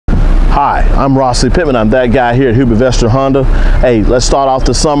Hi, I'm Rossley Pittman. I'm that guy here at Hubert Honda. Hey, let's start off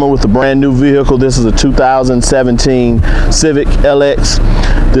the summer with a brand new vehicle. This is a 2017 Civic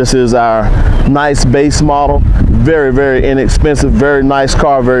LX. This is our nice base model. Very, very inexpensive, very nice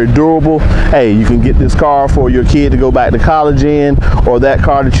car, very durable. Hey, you can get this car for your kid to go back to college in, or that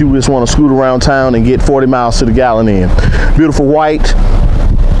car that you just want to scoot around town and get 40 miles to the gallon in. Beautiful white,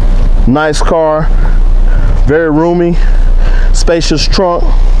 nice car, very roomy, spacious trunk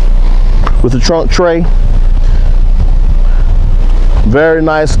with a trunk tray. Very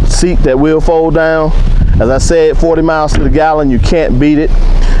nice seat that will fold down. As I said, 40 miles to the gallon, you can't beat it.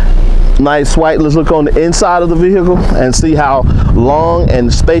 Nice white. Let's look on the inside of the vehicle and see how long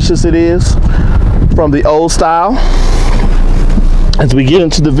and spacious it is from the old style. As we get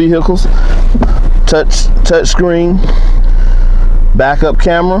into the vehicles, touch screen, backup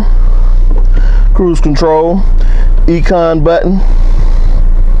camera, cruise control, econ button.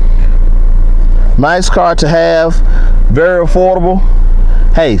 Nice car to have, very affordable.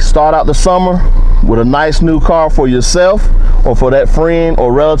 Hey, start out the summer with a nice new car for yourself or for that friend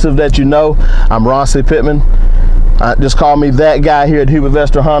or relative that you know. I'm Rossley Pittman. Just call me that guy here at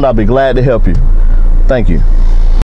Hubert Honda. I'll be glad to help you. Thank you.